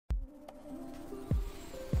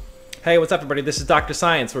Hey, what's up, everybody? This is Dr.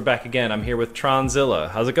 Science. We're back again. I'm here with Tronzilla.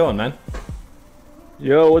 How's it going, man?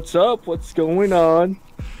 Yo, what's up? What's going on?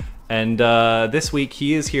 And this week,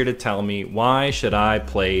 he is here to tell me, why should I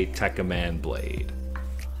play Tekkaman Blade?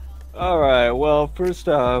 Alright, well, first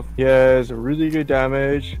off, he has really good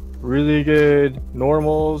damage, really good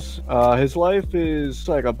normals. His life is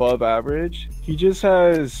like above average. He just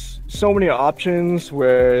has so many options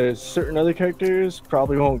where certain other characters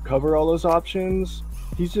probably won't cover all those options.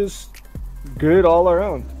 He's just good all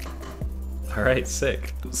around. Alright,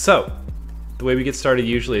 sick. So, the way we get started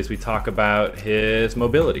usually is we talk about his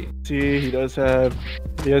mobility. See, he has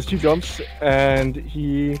 2 jumps, and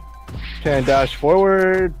he can dash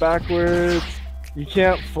forward, backwards. You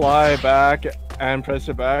can't fly back and press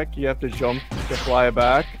it back. You have to jump to fly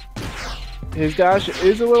back. His dash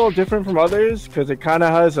is a little different from others because it kind of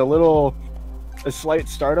has a slight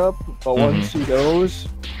startup, but once he goes,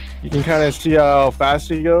 you can kind of see how fast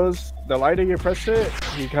he goes. The lighter you press it,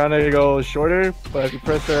 he kind of goes shorter, but if you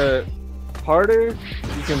press it harder,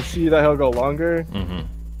 you can see that he'll go longer.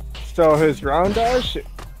 So his ground dash,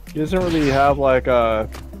 he doesn't really have like a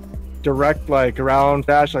direct like ground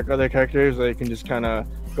dash like other characters that you can just kind of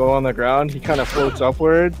go on the ground. He kind of floats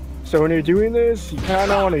upward. So when you're doing this, you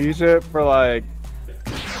kind of want to use it for like,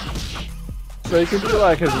 so you can do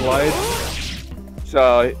like his life.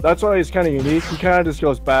 So that's why he's kind of unique. He kind of just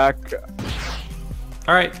goes back.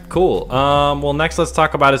 Alright, cool. Well, next let's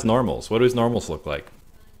talk about his normals. What do his normals look like?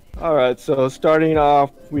 Alright, so starting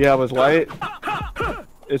off, we have his light.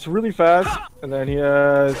 It's really fast, and then he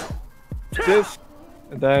has this,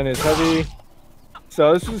 and then his heavy.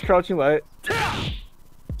 So this is crouching light.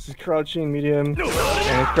 This is crouching medium, and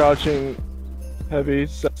it's crouching heavy.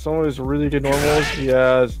 So some of his really good normals, he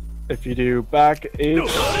has, if you do back H,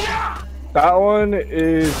 that one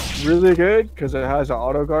is really good because it has an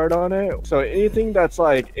auto guard on it. So anything that's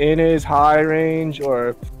like in his high range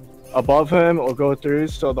or above him will go through.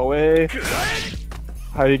 So the way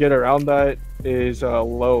how you get around that is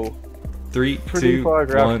low. 3, Pretty 2, far 1.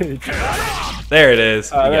 gravity. There it is.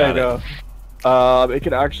 There you go. It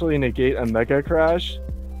could actually negate a mega crash.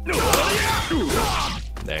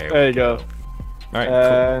 There you go. Alright,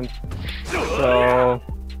 and cool. So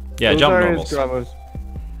Yeah, jump normals.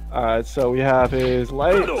 Alright, so we have his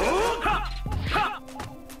light.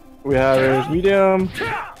 We have his medium.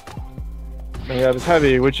 And we have his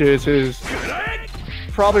heavy, which is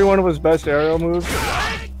probably one of his best aerial moves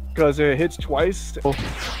because it hits twice.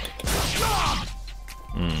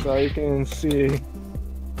 So you can see,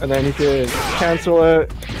 and then you can cancel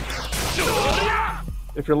it.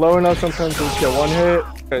 If you're low enough, sometimes you just get one hit.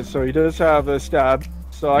 Okay, so he does have a stab.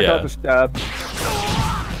 So I got the stab.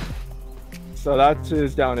 So that's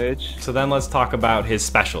his down H. So then let's talk about his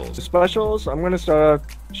specials. The specials, I'm going to start off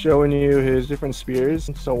showing you his different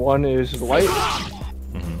spears. So one is the light.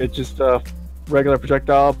 It's just a regular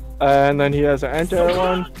projectile. And then he has an anti-air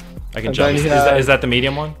one. I can jump. Is that the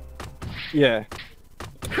medium one? Yeah.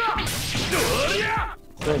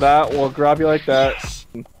 So that will grab you like that.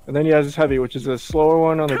 And then he has his heavy, which is a slower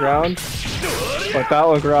one on the ground. But that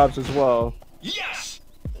one grabs as well.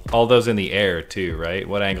 All those in the air too, right?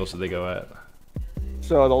 What angles do they go at?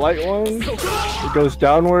 So the light one, it goes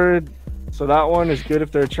downward. So that one is good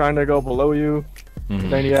if they're trying to go below you.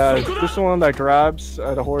 Then he has this one that grabs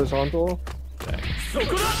at a horizontal.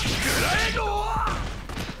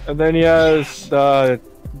 And then he has the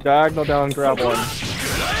diagonal down grab one.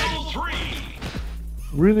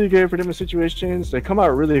 Really good for different situations. They come out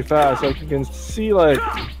really fast. Like you can see, like,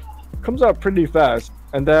 comes out pretty fast.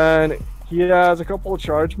 And then he has a couple of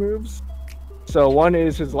charge moves. So one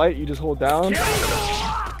is his light, you just hold down.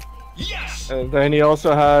 And then he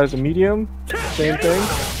also has a medium, same thing.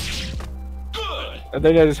 And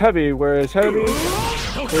then he has his heavy, where his heavy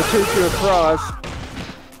will take you across.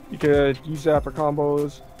 You could use that for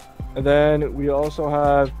combos. And then we also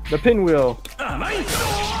have the pinwheel.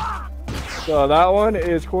 So that one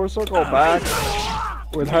is core circle back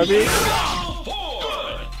with heavy.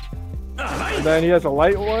 And then he has a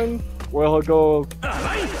light one where he'll go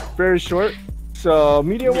very short. So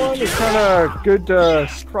medium one is kind of good to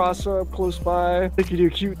cross up close by. They can do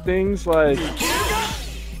cute things like.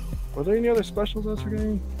 Were there any other specials I was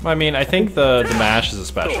forgetting? I mean, I think the mash is a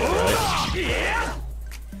special, right?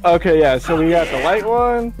 Okay, yeah. So we got the light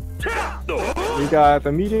one. We got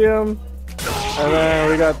the medium. And then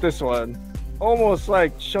we got this one. Almost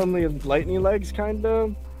like Chun-Li lightning legs, kind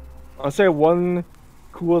of. I'll say one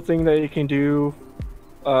cool thing that you can do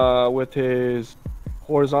with his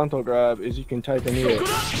horizontal grab is you can target it.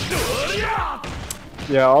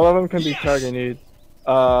 Yeah, all of them can be targeted.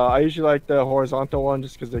 I usually like the horizontal one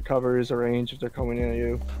just because it covers a range if they're coming in at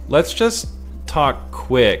you. Let's just talk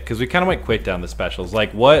quick because we kind of went quick down the specials.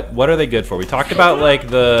 Like, what are they good for? We talked about like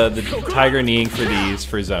the tiger kneeing for these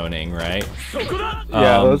for zoning, right?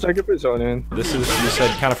 Yeah, those are good for zoning. This is, you said,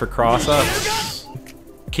 kind of for cross ups.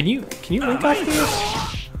 Can you link off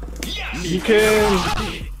these? You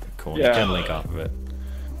can. Cool. Yeah. You can link off of it.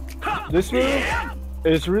 This move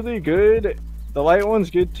is really good. The light one's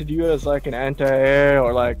good to do as like an anti-air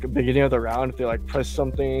or like beginning of the round if they like press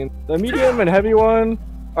something. The medium and heavy one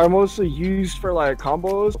are mostly used for like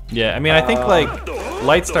combos. Yeah, I mean, I think like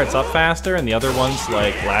light starts up faster and the other ones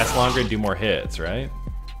like last longer and do more hits, right?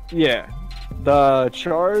 Yeah. The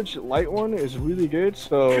charge light one is really good.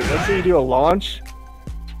 So let's say you do a launch.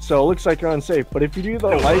 So it looks like you're unsafe. But if you do the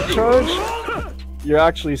light charge, you're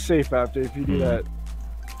actually safe after if you do that.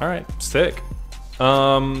 All right, sick.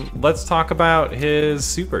 Let's talk about his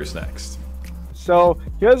supers next. So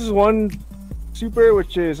he has one super,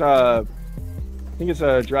 which is I think it's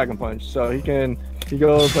a dragon punch. So he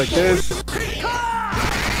goes like this.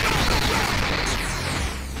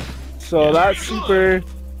 So that super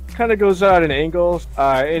kind of goes out in angles.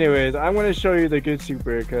 Anyways, I'm going to show you the good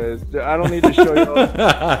super because I don't need to show you.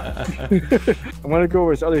 I'm going to go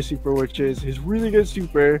over his other super, which is his really good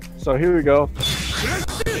super. So here we go.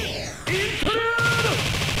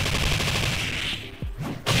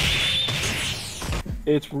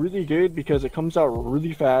 It's really good because it comes out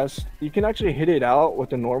really fast. You can actually hit it out with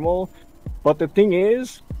the normal, but the thing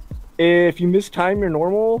is, if you mistime your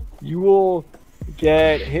normal, you will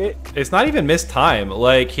get hit. It's not even mistime.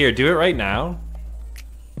 Like, here, do it right now.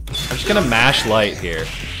 I'm just gonna mash light here.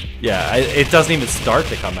 Yeah, it doesn't even start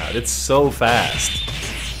to come out. It's so fast.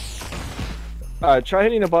 Try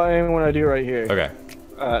hitting the button when I do it right here. Okay.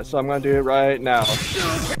 So I'm gonna do it right now.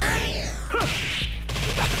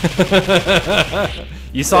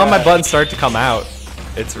 You saw my button start to come out.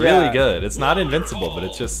 It's really good. It's not invincible, but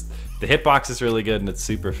it's just the hitbox is really good and it's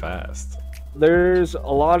super fast. There's a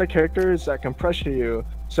lot of characters that can pressure you.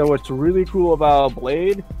 So what's really cool about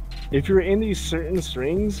Blade, if you're in these certain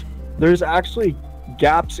strings, there's actually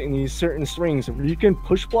gaps in these certain strings where you can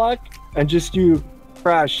push block and just do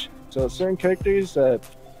crash. So certain characters that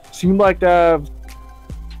seem like they have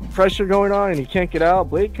pressure going on and you can't get out,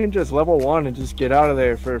 Blade can just level 1 and just get out of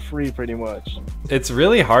there for free pretty much. It's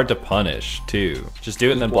really hard to punish too. Just do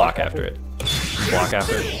it and then block after it. Block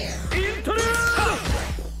after it.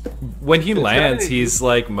 When he lands, he's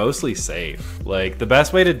like mostly safe. Like the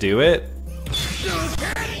best way to do it is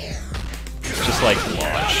just like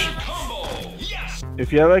launch.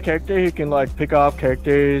 If you have a character who can like pick off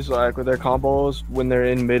characters like with their combos when they're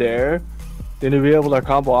in midair, then you'll be able to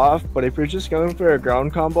combo off. But if you're just going for a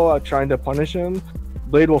ground combo trying to punish him,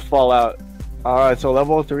 Blade will fall out. Alright, so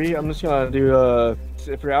level 3, I'm just gonna do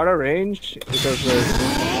if you're out of range, it does this.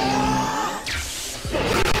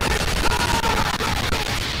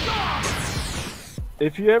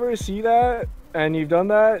 If you ever see that and you've done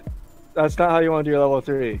that, that's not how you want to do your level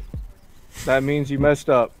 3. That means you messed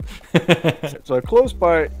up. So a close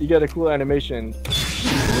part, you get a cool animation.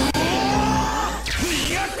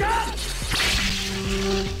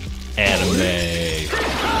 Anime.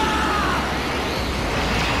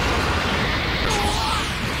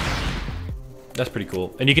 That's pretty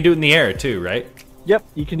cool. And you can do it in the air too, right? Yep,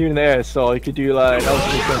 you can do it in the air. So you could do like, that was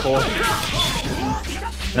pretty simple.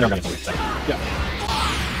 Yeah.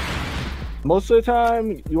 Most of the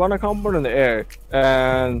time, you want to combo it in the air.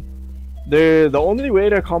 And the only way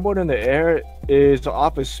to combo it in the air is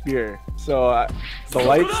off a spear. So the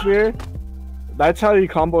light spear, that's how you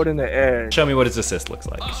combo it in the air. Show me what his assist looks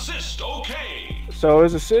like. Assist, okay. So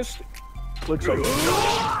his assist looks like this.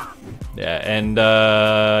 Yeah, and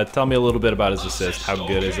tell me a little bit about his assist. How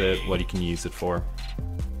good is it? What you can use it for?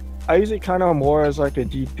 I use it kind of more as like a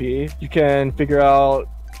DP. You can figure out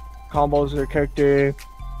combos with your character.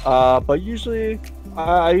 But usually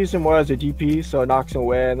I use it more as a DP, so it knocks him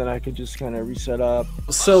away and then I can just kind of reset up.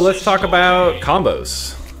 So let's talk about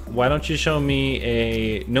combos. Why don't you show me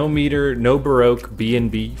a no meter, no baroque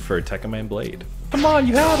B&B for Tekkaman Blade? Come on,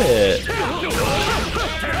 you have it!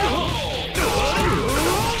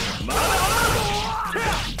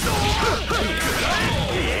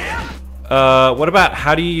 What about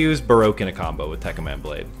how do you use baroque in a combo with Tekkaman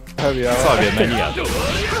Blade? Heavy out. It's all good, man. You got it.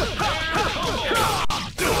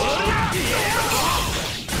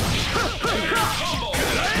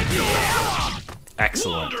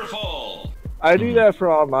 Excellent. I do that for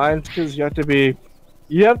all mines because you have to be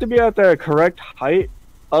at the correct height.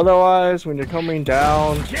 Otherwise, when you're coming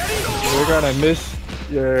down, you're gonna miss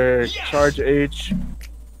your charge H.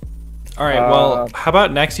 All right, well, how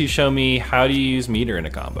about next you show me how do you use meter in a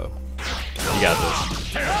combo? You got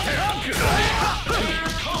this.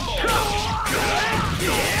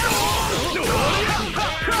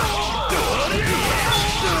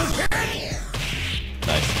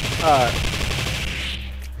 Nice.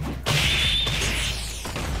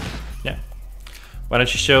 Yeah. Why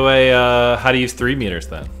don't you show a how to use 3 meters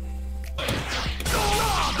then?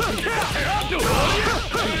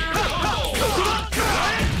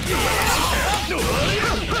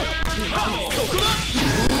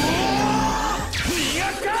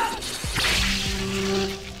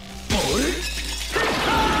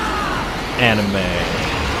 Anime.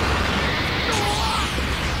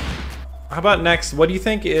 How about next? What do you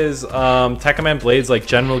think is Tekkaman Blade's like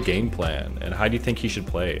general game plan, and how do you think he should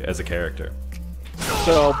play as a character?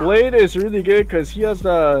 So Blade is really good because he has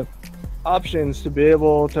the options to be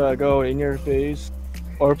able to go in your face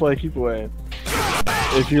or play keep away.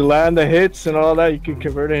 If you land the hits and all that, you can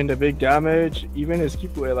convert it into big damage. Even his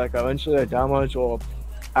keep away, like eventually the damage will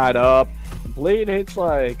add up. Blade hits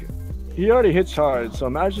like, he already hits hard, so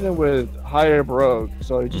imagine it with higher brogue,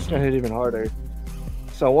 so it's just gonna hit even harder.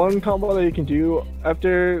 So one combo that you can do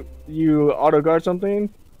after you auto guard something,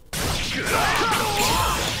 you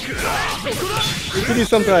can do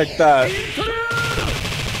something like that.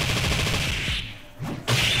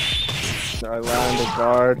 I land a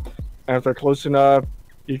guard, and if they're close enough,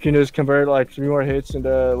 you can just convert like 3 more hits into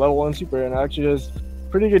level 1 super and actually just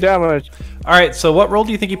pretty good damage. Alright, so what role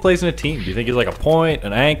do you think he plays in a team? Do you think he's like a point,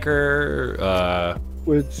 an anchor?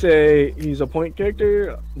 Would say he's a point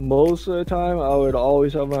character. Most of the time, I would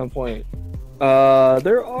always have him on point.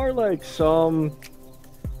 There are like some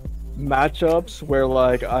matchups where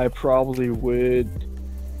like I probably would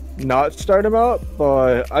not start him out,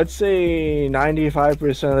 but I'd say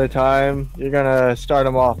 95% of the time, you're gonna start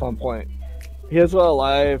him off on point. He has a lot of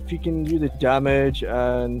life, he can do the damage,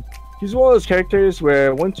 and he's one of those characters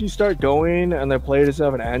where once you start going and the player doesn't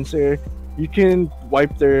have an answer, you can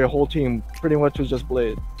wipe their whole team pretty much with just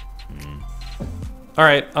Blade.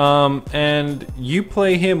 Alright, and you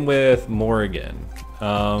play him with Morrigan.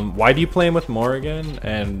 Why do you play him with Morrigan,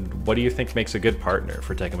 and what do you think makes a good partner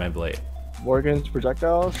for Tekkaman Blade? Morrigan's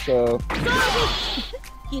projectile, so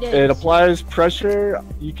it applies pressure.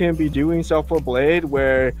 You can be doing stuff for Blade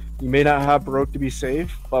where you may not have broke to be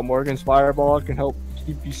safe, but Morrigan's fireball can help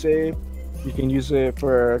keep you safe. You can use it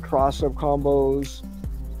for cross-up combos.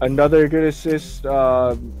 Another good assist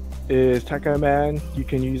is Tekkaman. You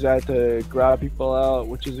can use that to grab people out,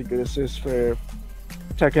 which is a good assist for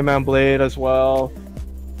Tekkaman Blade as well.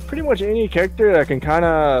 Pretty much any character that can kind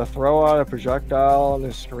of throw out a projectile on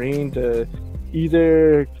the screen to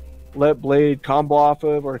either let Blade combo off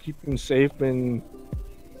of or keep him safe in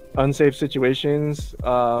unsafe situations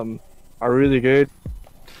are really good.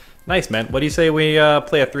 Nice, man. What do you say we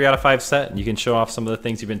play a 3 out of 5 set and you can show off some of the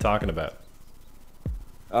things you've been talking about?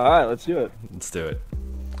 Alright, let's do it. Let's do it.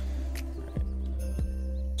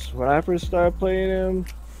 When I first started playing him,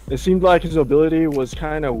 it seemed like his ability was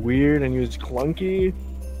kind of weird and he was clunky.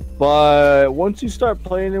 But once you start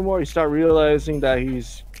playing him more, you start realizing that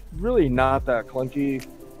he's really not that clunky.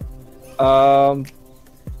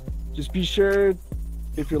 Just be sure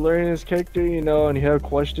if you're learning this character, you know, and you have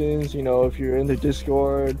questions, you know, if you're in the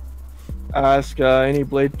Discord, ask any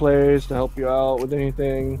Blade players to help you out with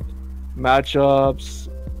anything, matchups.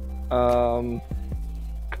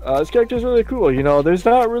 This character is really cool. You know, there's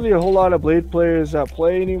not really a whole lot of Blade players that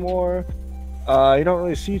play anymore. You don't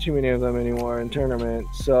really see too many of them anymore in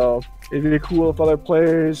tournaments, so it'd be cool if other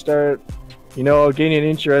players start, you know, gaining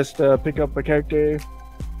interest to pick up a character.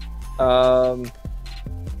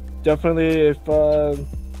 Definitely, if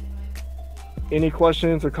any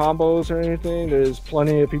questions or combos or anything, there's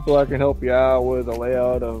plenty of people that can help you out with a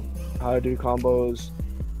layout of how to do combos.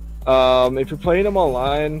 If you're playing them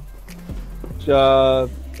online,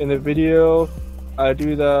 in the video, I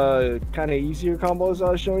do the kind of easier combos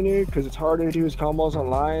I was showing you because it's harder to do his combos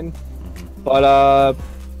online. But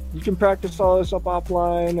you can practice all this up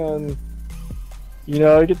offline and, you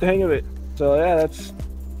know, get the hang of it. So yeah, that's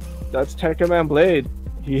Tekkaman Blade.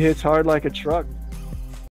 He hits hard like a truck.